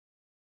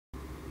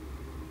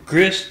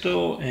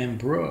Crystal and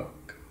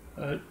Brooke,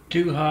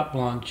 two hot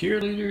blonde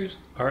cheerleaders,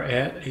 are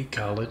at a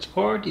college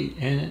party,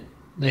 and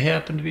they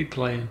happen to be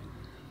playing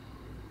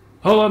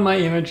all of my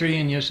imagery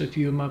and yes, a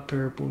few of my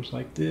parables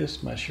like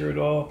this, my shirt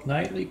off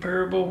nightly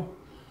parable,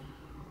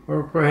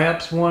 or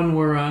perhaps one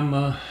where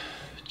I'm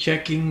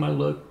checking my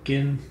look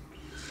in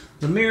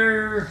the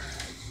mirror.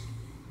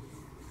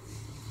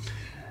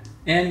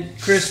 And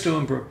Crystal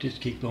and Brooke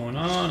just keep going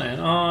on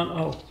and on.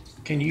 Oh,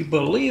 can you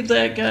believe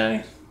that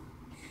guy?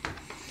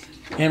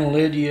 And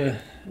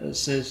Lydia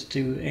says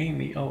to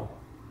Amy, oh,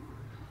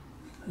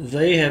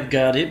 they have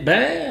got it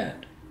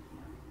bad.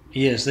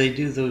 Yes, they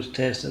do those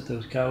tests at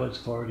those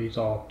college parties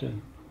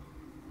often.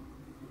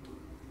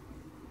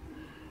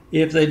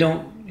 If they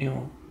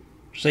don't,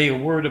 say a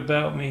word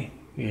about me,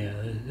 yeah,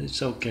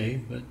 it's okay.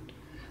 But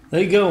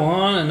they go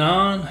on and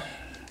on.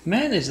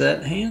 Man, is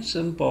that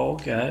handsome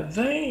bald guy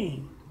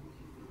vain?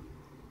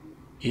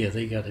 Yeah,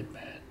 they got it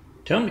bad.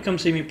 Tell them to come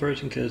see me in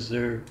person because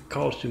their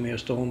calls to me are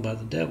stolen by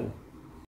the devil.